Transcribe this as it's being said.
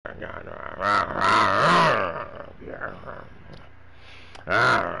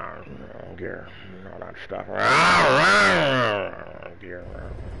Gear, all that stuff. Gear.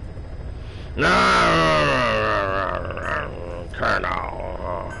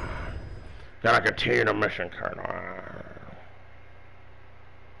 Colonel. Gotta continue the mission, Colonel.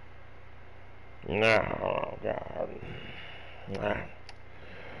 Oh, God.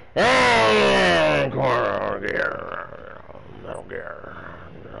 Colonel Gear. Metal Gear.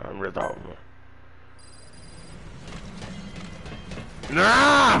 Rhythm.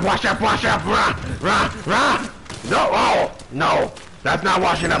 Wash up, no, oh, no, that's not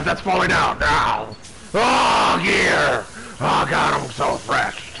washing up, that's falling out, no. Oh, Gear, oh, God, I'm so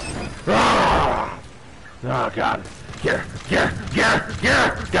fresh. Oh, God, Gear,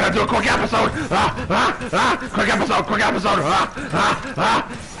 gotta do a quick episode, quick episode,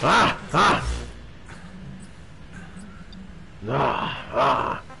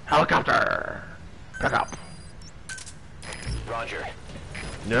 helicopter, pick up. Roger.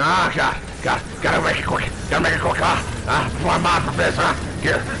 Gotta make it quick. Before I'm out from this,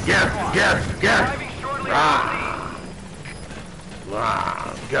 Gear. Good.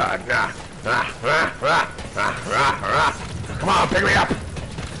 Come on, pick me up.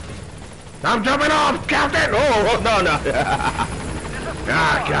 I'm jumping off, Captain. Oh, no.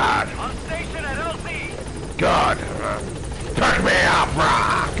 God. On station at LC. Good. Pick me up,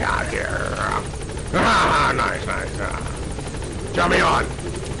 God, here. Nice. Jump me on.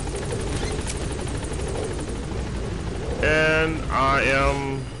 And I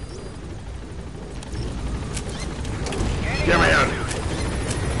am... Get me in.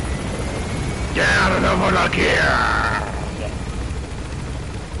 Get out of the motor gear.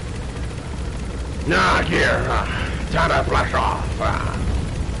 Gear. Time to flash off.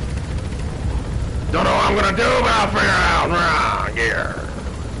 Don't know what I'm gonna do, but I'll figure it out. Gear.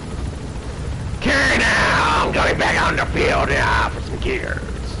 Okay, now I'm going back on the field for some gears.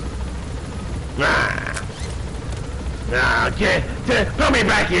 Put me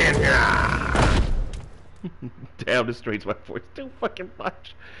back in. Damn, the streets went for it too fucking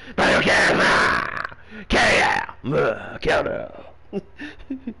much. But who cares? Counter.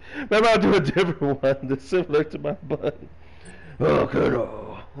 Maybe I'll do a different one that's similar to my button. Oh,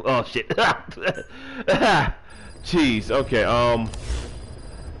 Colonel. Oh, shit. Jeez, okay,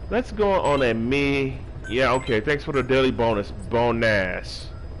 let's go on a me. Yeah, okay, thanks for the daily bonus. Bonus.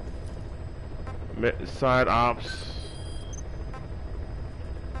 Side ops.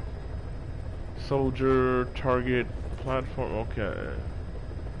 Soldier, target, platform, okay.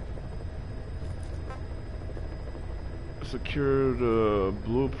 Secure the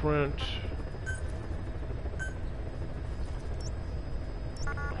blueprint.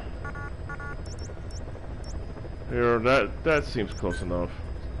 Here, that seems close enough.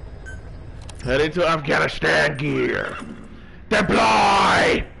 Heading to Afghanistan, Gear.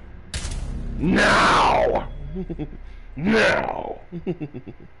 Deploy! Now! Now!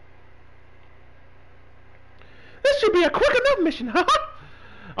 This should be a quick enough mission, huh?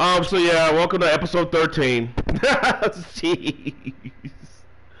 So yeah, welcome to episode 13. Jeez.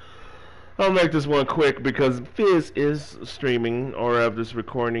 I'll make this one quick because Fizz is streaming, or of this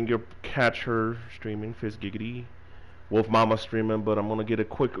recording, you'll catch her streaming, Fizz Giggity. Wolf Mama streaming, but I'm gonna get a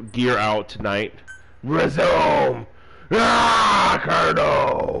quick gear out tonight. Resume!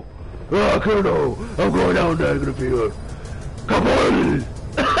 Colonel! Colonel! I'm going down there to the field. Kaboom!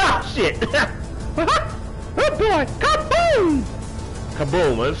 Shit! Oh boy! Kaboom!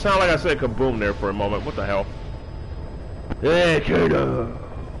 Kaboom! It sounded like I said kaboom there for a moment. What the hell? Hey, Colonel!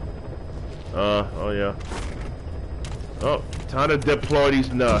 Oh yeah. Oh, time to deploy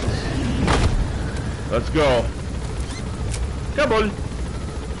these nuts. Let's go. Come on.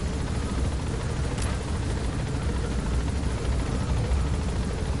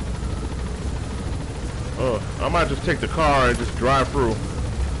 Oh, I might just take the car and just drive through.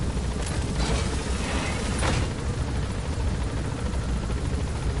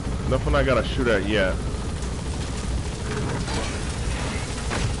 Nothing I gotta shoot at yet.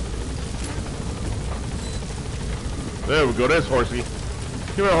 There we go, there's Horsey.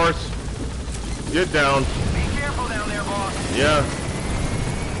 Come here, horse. Get down. Be careful down there, boss. Yeah.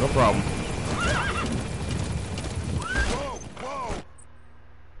 No problem. Whoa.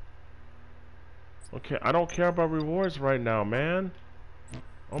 Okay, I don't care about rewards right now, man.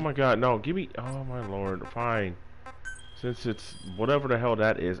 Oh my god, no, give me... Oh my lord, fine. Since it's whatever the hell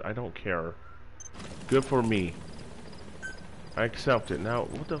that is, I don't care. Good for me. I accept it. Now,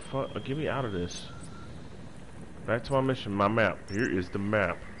 what the fuck? Get me out of this. Back to my mission, my map. Here is the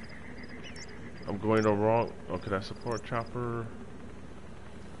map. I'm going the wrong... Oh, could I support chopper?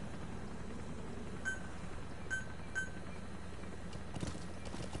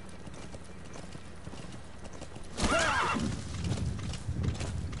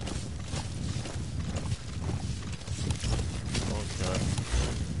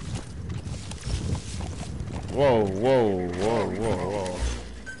 Whoa, whoa, whoa, whoa, whoa.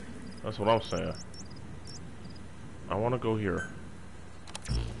 That's what I'm saying. I want to go here.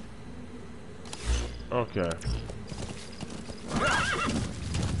 Okay.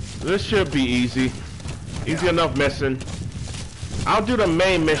 This should be easy. Easy enough missing. I'll do the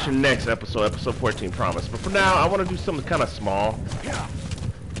main mission next episode, episode 14, promise. But for now, I want to do something kind of small.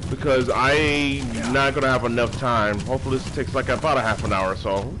 Because I'm not going to have enough time. Hopefully this takes like about a half an hour or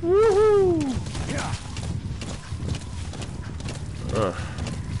so. Woohoo!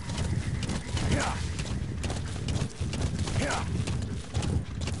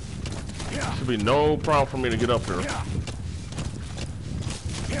 Should be no problem for me to get up here.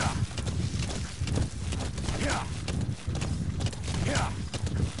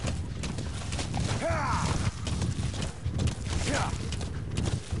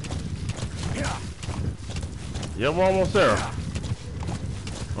 Yeah, we're almost there.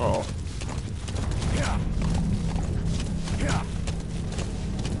 Uh-oh.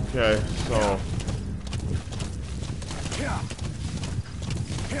 Okay, so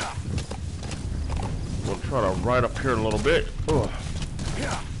we'll try to ride up here a little bit. Ugh.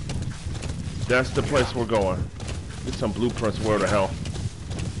 That's the place we're going. Get some blueprints. Where the hell?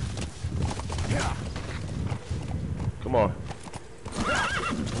 Come on.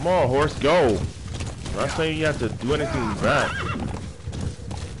 Come on, horse, go. I'm not saying you have to do anything bad.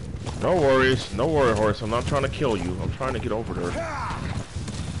 No worries. No worry, horse. I'm not trying to kill you. I'm trying to get over there.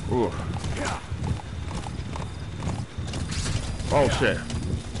 Ooh. Oh, shit.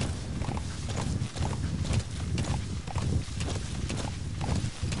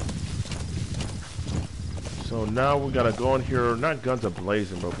 So now we gotta go in here, not guns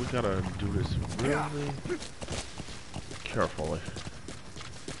a-blazing, but we gotta do this really carefully.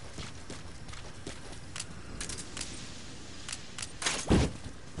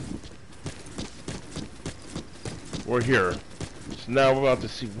 We're here. So now we're about to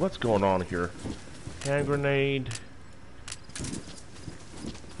see what's going on here. Hand grenade.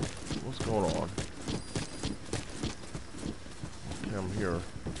 What's going on? Okay, I'm here.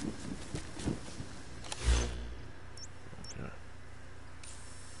 Okay.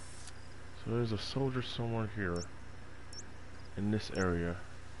 So there's a soldier somewhere here. In this area.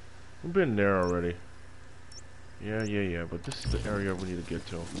 We've been there already. Yeah, but this is the area we need to get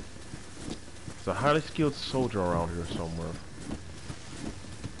to. There's a highly skilled soldier around here somewhere.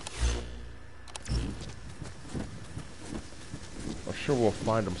 I'm sure we'll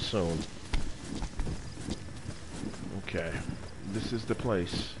find him soon. Okay. This is the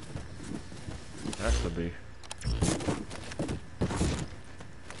place. Has to be.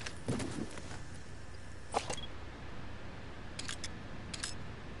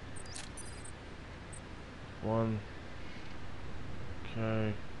 One.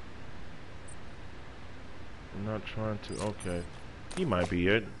 Okay. I'm not trying to. Okay. He might be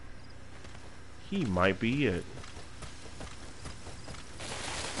it. He might be it.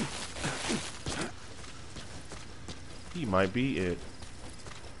 He might be it.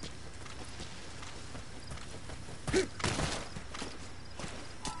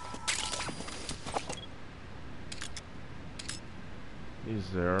 He's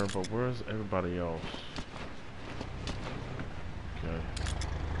there, but where's everybody else? Okay.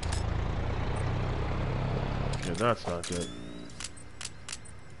 Okay, that's not good.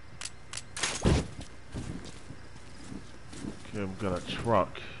 Okay, we've got a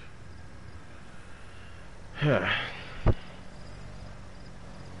truck.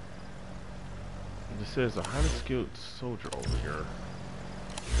 This says a highly skilled soldier over here.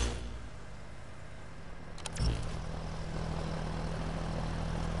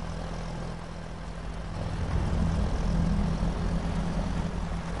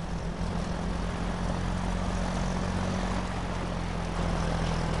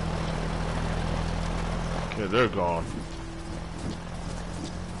 Okay, they're gone.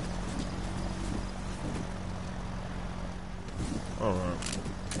 Alright.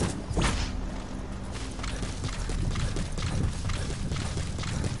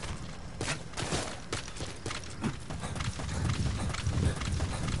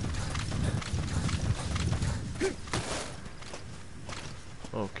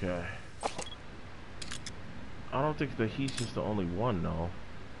 Okay. I don't think that he's just the only one, though.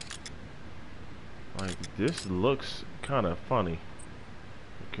 Like, this looks kind of funny.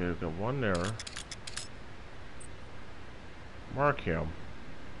 Okay, we've got one there. Mark him.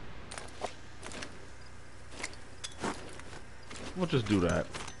 We'll just do that.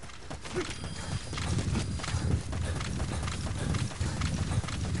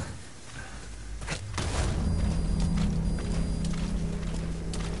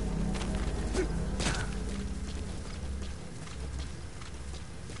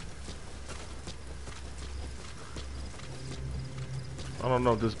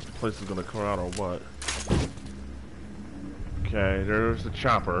 don't know if this place is gonna clear out or what. Okay, there's the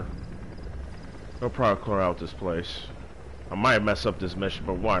chopper. They'll probably clear out this place. I might mess up this mission,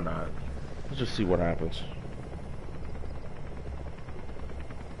 but why not? Let's just see what happens.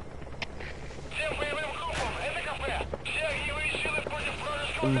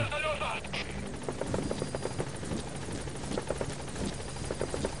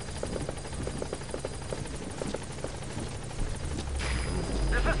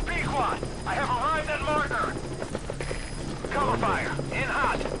 This is Pequod. I have arrived at Marker. Cover fire. In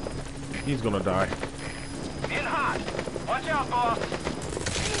hot. He's gonna die. In hot. Watch out, boss.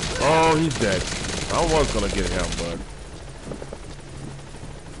 Oh, he's dead. I was gonna get him, but...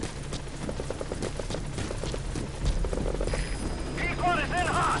 Pequod is in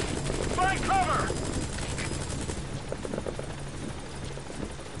hot. Find cover.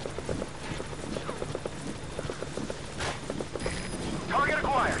 Target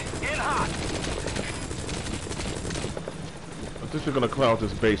acquired. In hot. I think they're gonna clear out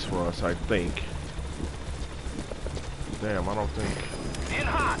this base for us, I think. Damn, I don't think... In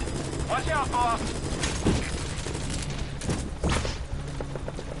hot. Watch out, boss.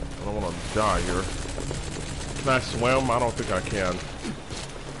 I don't wanna die here. Can I swim? I don't think I can.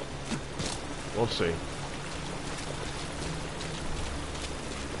 We'll see.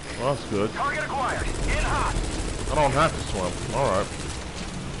 Well, that's good. Target acquired. In hot. I don't have to swim. Alright.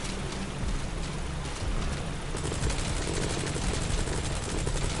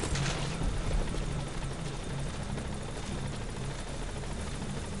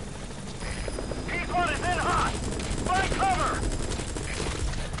 Pequod is in hot. Find cover.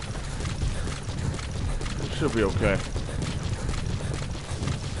 It should be okay.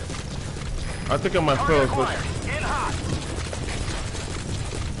 I think I might fail. Target acquired. In hot.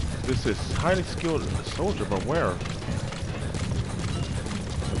 This is highly skilled soldier, but where?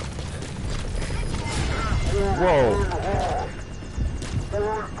 Whoa.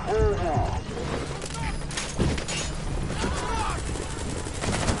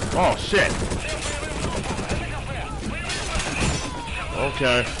 Oh shit.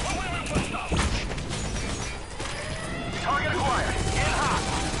 Okay. Target acquired. In hot.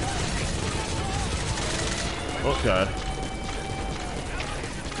 Okay.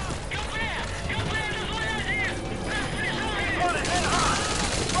 Pequod is in hot.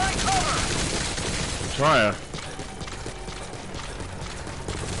 Find cover. Try it.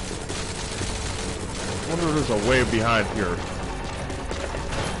 I wonder if there's a way behind here.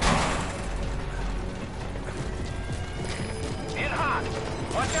 In hot.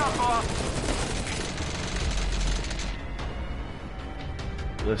 Watch out, boss.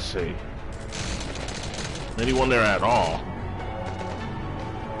 Let's see. Anyone there at all?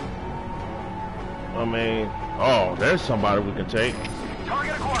 I mean, oh, there's somebody we can take.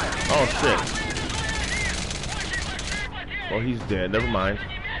 Target acquired. Oh In shit. hot. Oh, he's dead. Never mind. In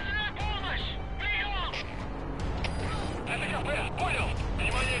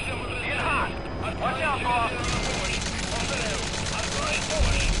hot. Watch out, boss.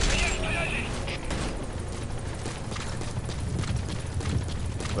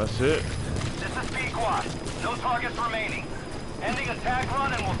 That's it. This is Pequod. No targets remaining. Ending attack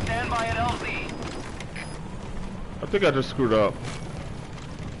run and we'll stand by at LZ. I think I just screwed up.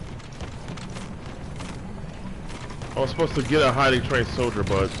 I was supposed to get a highly trained soldier,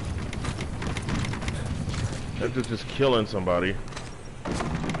 but they're just killing somebody. I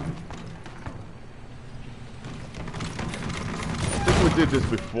think we did this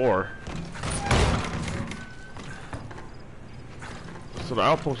before. So the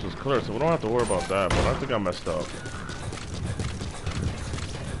outpost is clear, so we don't have to worry about that, but I think I messed up.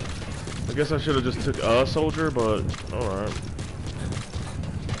 I guess I should have just took a soldier, but alright.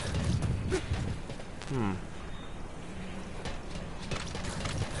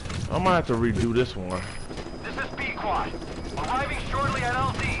 I might have to redo this one. This is Pequod. Arriving shortly at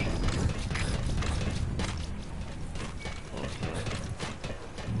LZ.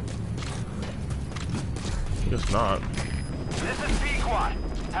 Guess not. This is Pequod.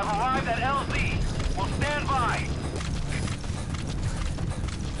 Have arrived at LZ. We'll stand by.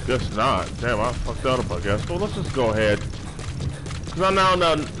 Guess not. Damn, I fucked that up, I guess. Well, let's just go ahead. Because I'm now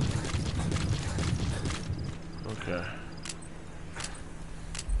done. Okay.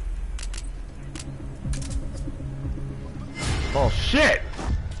 Oh, shit!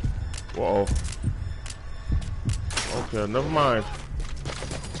 Whoa. Okay, never mind.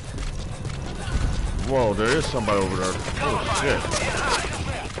 Whoa, there is somebody over there. Oh, shit.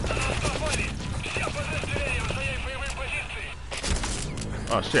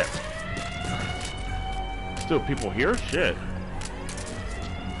 Oh, shit. Still people here? Shit.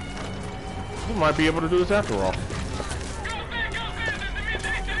 We might be able to do this after all.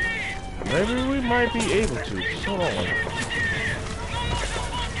 Maybe we might be able to. Hold on.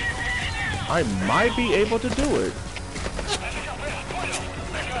 I might be able to do it.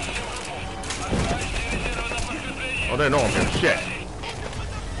 Oh, they know I'm here. Shit.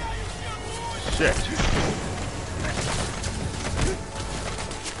 Shit.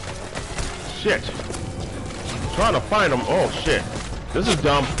 Shit. I'm trying to find them. Oh, shit. This is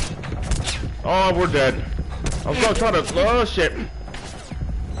dumb. Oh, we're dead. I was gonna try to... Oh, shit.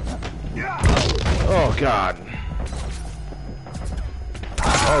 Oh, God.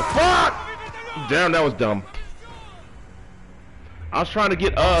 Oh, fuck! Damn, that was dumb. I was trying to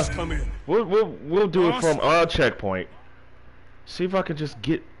get, We'll do it from a checkpoint. See if I can just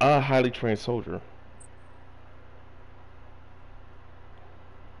get a highly trained soldier.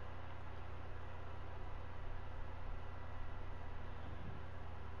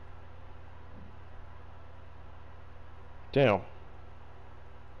 Damn.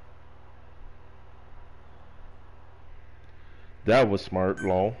 That was smart,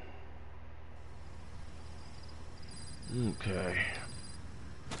 lol. Okay.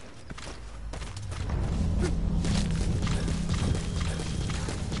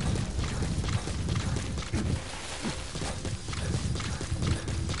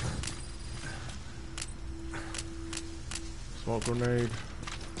 Smoke grenade.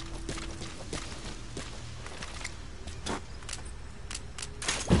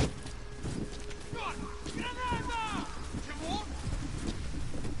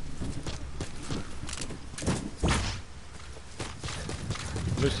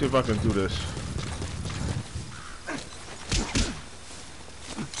 Let's see if I can do this.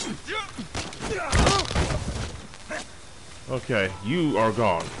 Okay, you are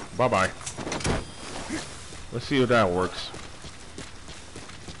gone. Bye-bye. Let's see if that works.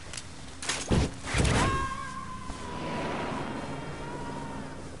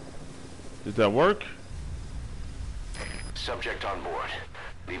 Did that work? Subject on board.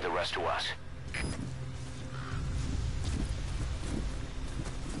 Leave the rest to us.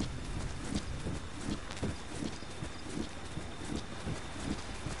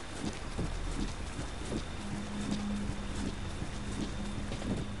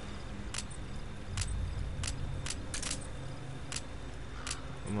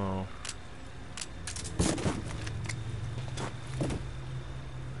 No.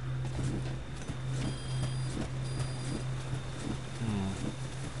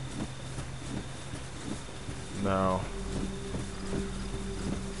 No.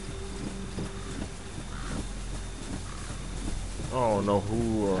 I don't know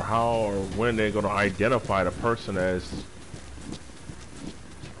who or how or when they're gonna identify the person as.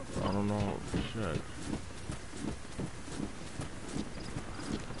 I don't know. Shit.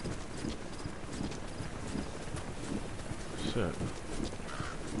 Shit.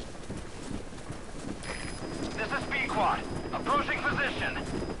 This is Pequod. Approaching position.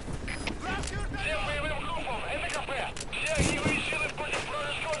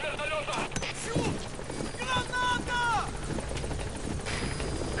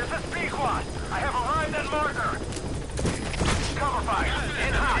 This is Pequod. I have arrived at marker. Cover fire.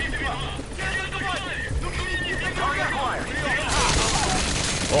 In hot. Target acquired. In hot.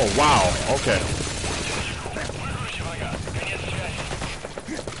 Oh wow. Okay.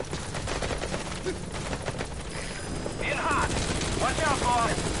 In hot. Watch out,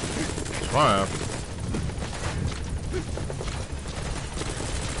 boss. Fine.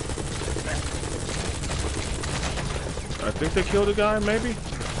 I think they killed a guy, maybe?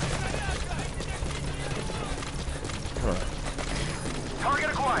 Huh. Target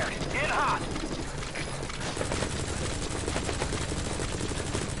acquired. In hot.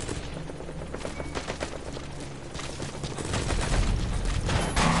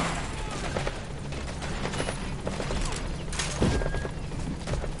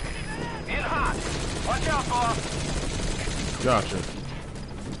 In hot. Watch out, boss. Gotcha.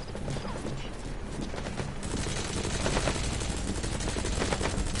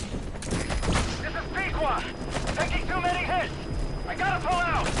 This is Pequod. Taking too many hits. I gotta pull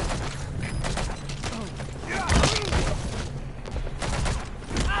out.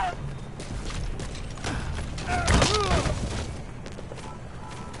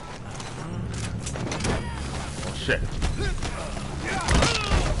 Oh shit.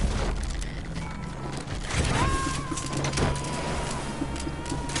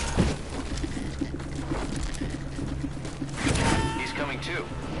 He's coming too.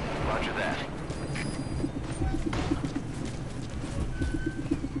 Roger that.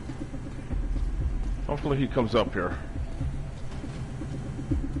 Hopefully he comes up here.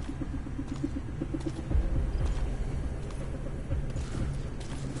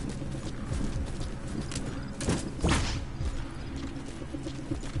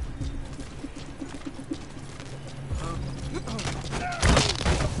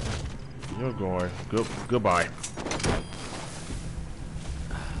 You're going. Goodbye.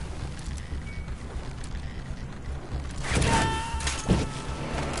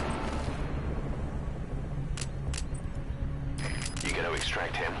 You gonna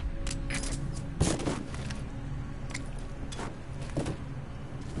extract him?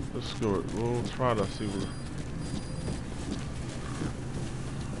 Let's go. We'll try to see what.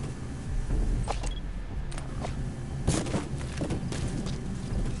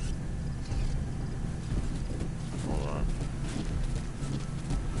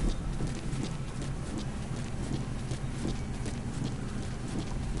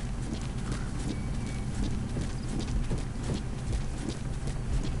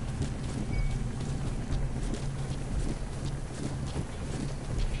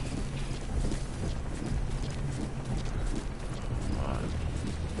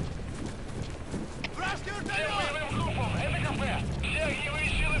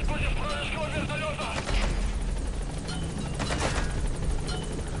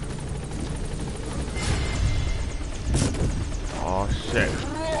 Oh shit.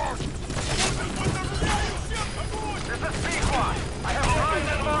 This is Pequod. I have arrived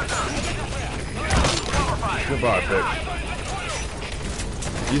at Martha. Cover fire. Goodbye, bitch.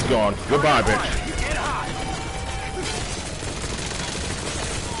 He's gone. Goodbye, bitch. Get hot.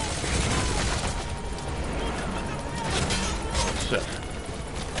 Shit.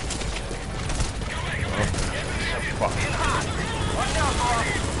 Oh, fuck. Get hot. Watch out, Bob.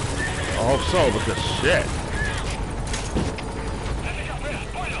 I hope so, because shit.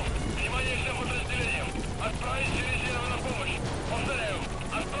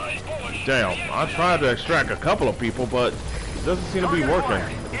 Damn, I tried to extract a couple of people, but it doesn't seem to be working.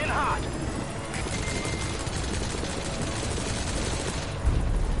 Get hot.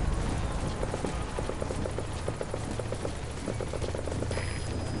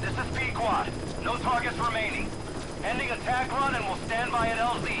 This is Pequod. No targets remaining. Ending attack run and we'll stand by at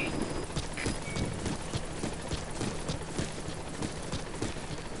LZ.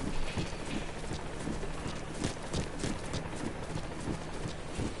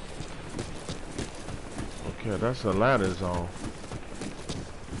 Okay, that's a ladder zone.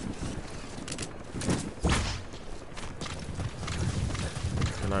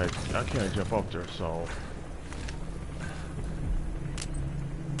 I can't jump up there, so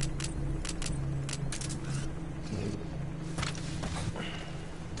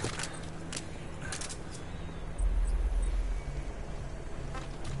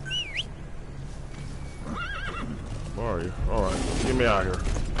where are you? Alright, get me out of here.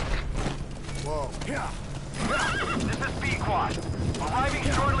 Whoa. This is Pequod. Arriving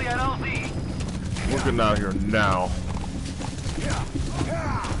shortly at LZ. We're getting out of here now.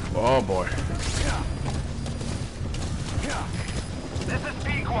 Oh boy. This is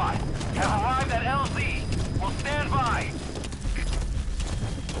Pequod. Have arrived at LZ. We'll stand by.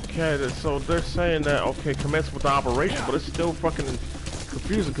 Okay, so they're saying that, okay, commence with the operation, but it's still fucking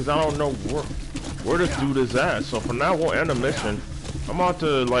confusing because I don't know where this dude is at. So for now, we'll end the mission. I'm about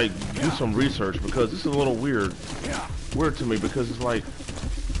to, like, do some research because this is a little weird to me because it's like,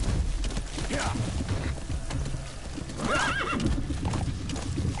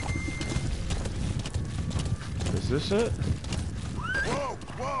 is this it? Whoa,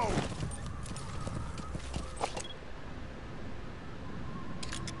 whoa.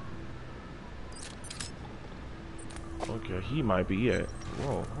 Okay, he might be it.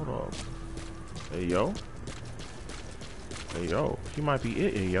 Whoa, hold up. Hey, yo. Hey, yo. He might be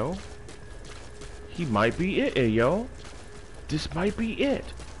it, hey, yo. He might be it, hey, yo. This might be it.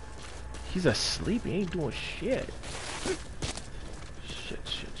 He's asleep. He ain't doing shit. Shit.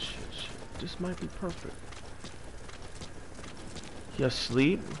 This might be perfect. He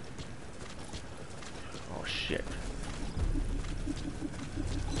asleep? Oh, shit.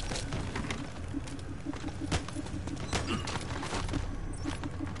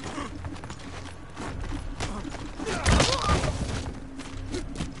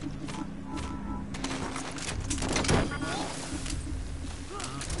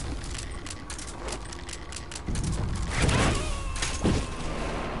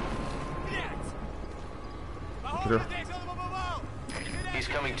 He's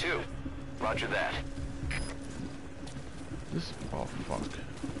coming too. Roger that. This, oh fuck.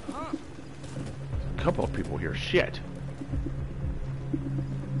 A couple of people here, shit.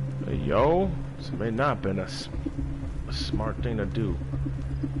 Hey, yo, this may not have been a smart thing to do.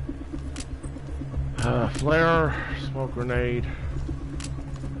 Flare, smoke grenade.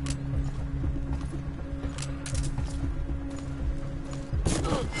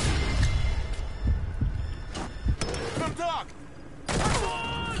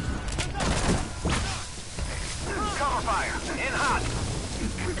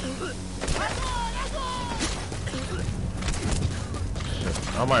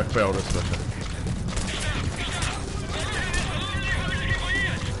 I might fail this mission.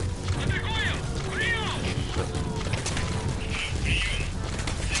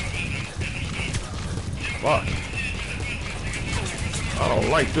 Fuck. I don't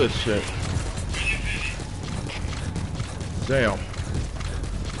like this shit. Damn.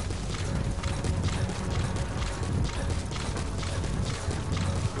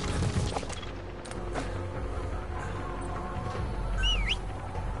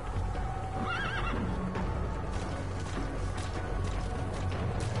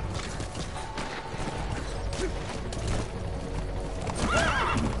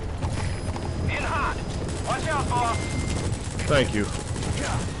 Thank you.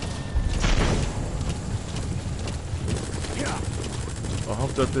 I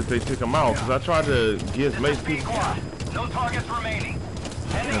hope that they take him out, because I tried to get as many people. No targets remaining.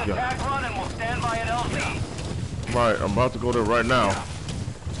 Ending attack run and we'll stand by at LZ. Right, I'm about to go there right now.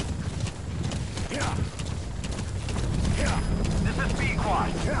 This is B-Quad.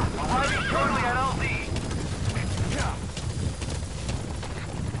 Arriving shortly at LZ.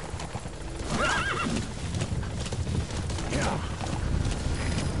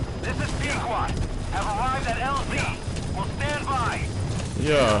 This is B-Quad. Have arrived at LZ. We'll stand by.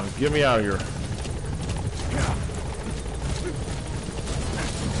 Yeah, get me out of here.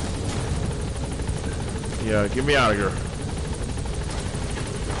 Yeah, get me out of here.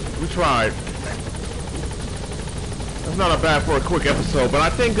 We tried. That's not a bad for a quick episode, but I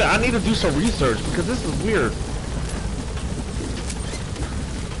think I need to do some research because this is weird.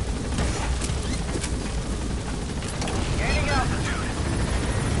 Gaining altitude.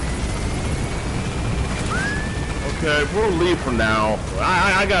 Okay, we'll leave for now.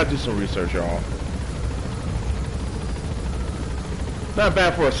 I gotta do some research, y'all. Not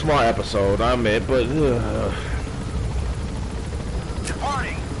bad for a small episode, I admit, but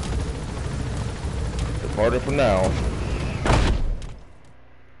Departing. Departing for now.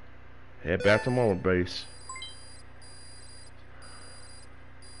 Head back to Mobile Base.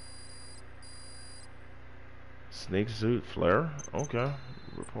 Sneak suit flare. Okay.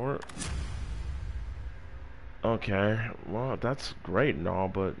 Report. Okay. Well, that's great and all,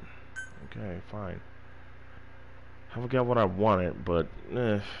 but okay, fine. I forgot what I wanted, but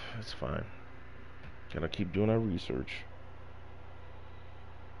it's fine. Gotta keep doing our research.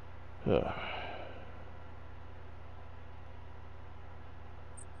 Okay,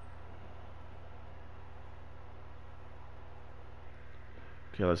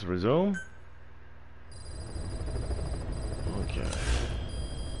 let's resume. Okay.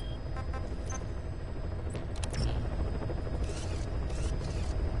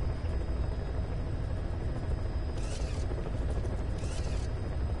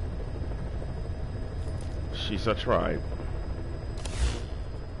 She's a tribe.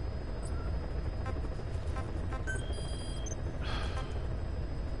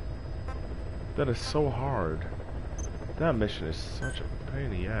 That is so hard. That mission is such a pain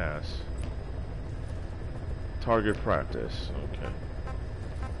in the ass. Target practice. Okay.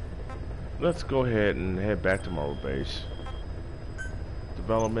 Let's go ahead and head back to Mobile Base.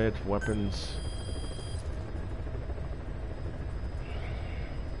 Development, weapons.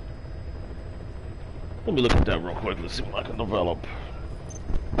 Let me look at that real quick. Let's see what I can develop.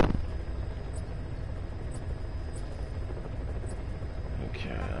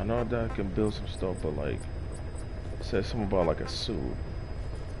 Okay, I know that I can build some stuff, but like, it says something about like a suit.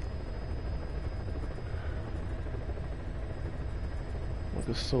 Like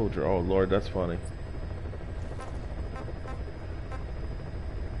a soldier. Oh Lord, that's funny.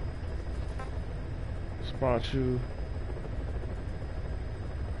 Spot you.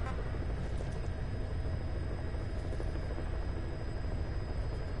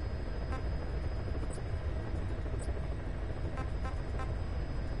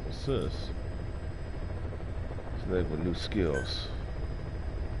 What's this? It's like with new skills.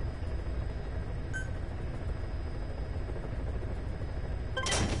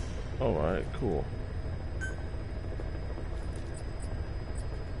 Alright, cool.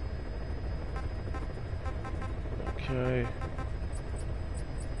 Okay.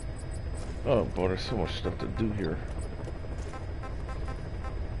 Oh boy, there's so much stuff to do here.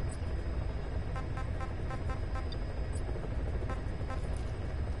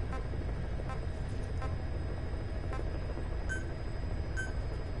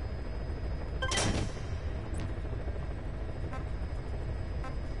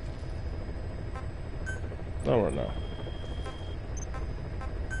 Oh, right now.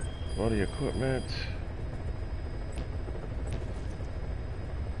 Body equipment.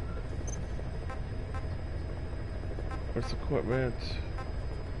 Where's equipment?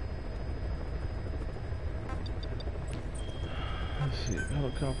 see,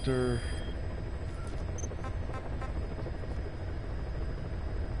 helicopter.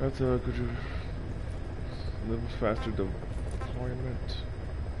 That's could you live faster deployment?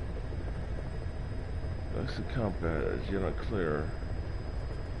 That's the combat, you're not clear.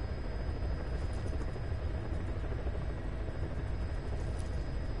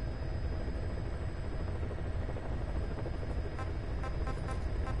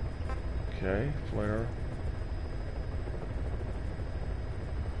 Okay, flare.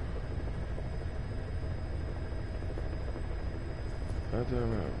 I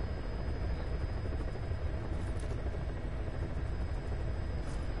don't know.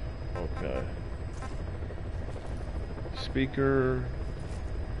 Okay. Speaker.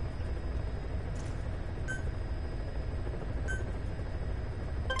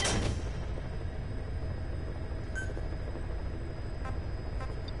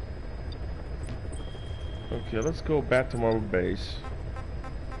 Okay, let's go back to our base.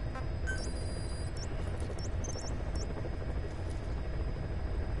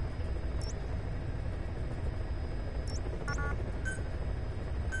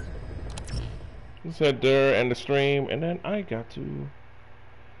 Let's head there and the stream, and then I got to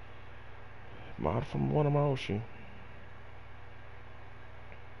mod from one of my ocean.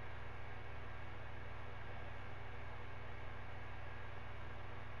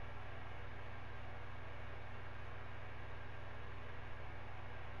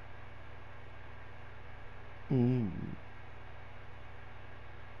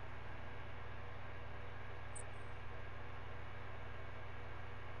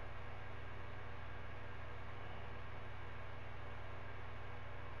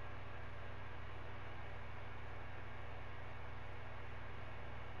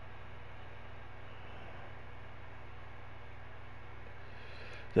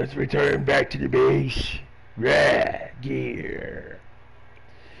 Let's return back to the base. Right, gear.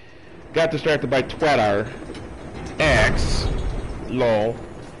 Got distracted by Twitter. X. Lol.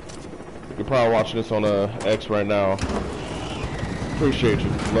 You're probably watching this on X right now. Appreciate you.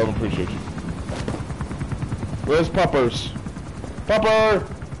 Love and appreciate you. Where's Puppers? Pupper!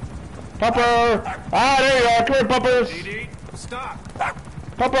 Pupper! Ah, there you are. Come here, Puppers! DD, stop!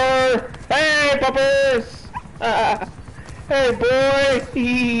 Pupper! Hey, Puppers! Hey, boy!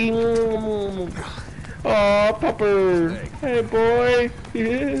 Oh, Pupper! Hey, boy!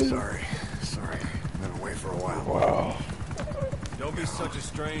 Sorry. Been away for a while. Wow. Don't be such a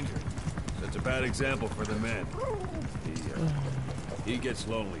stranger. That's a bad example for the men. He gets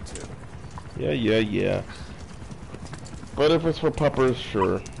lonely too. Yeah. But if it's for Puppers,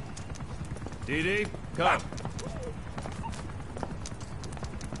 sure. DD, come.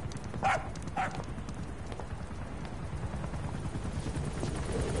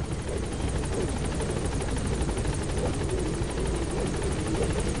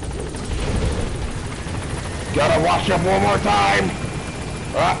 Gotta wash up one more time.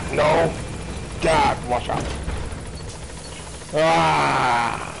 No. God, wash up.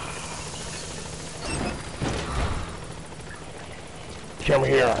 Come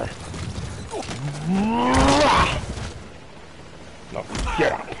here. No,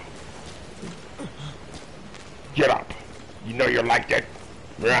 get up. Get up. You know you liked it.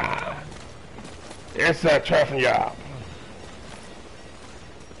 It's a toughen you up.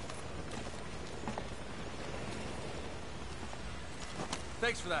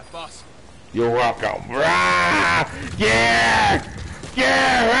 Thanks for that, boss. You're welcome. Yeah!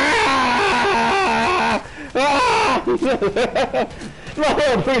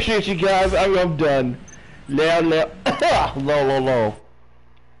 I appreciate you guys. I'm done. Low.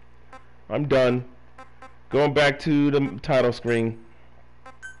 I'm done. Going back to the title screen.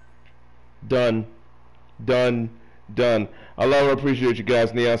 Done. I love and appreciate you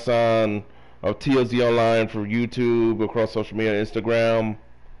guys. Niasan of TLZ Online for YouTube, across social media, Instagram,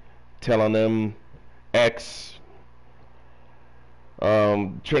 telling them X,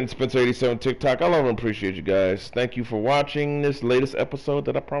 Trenton Spencer 87 TikTok. I love and appreciate you guys. Thank you for watching this latest episode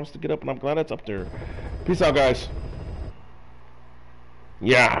that I promised to get up, and I'm glad it's up there. Peace out, guys.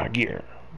 Yeah, gear.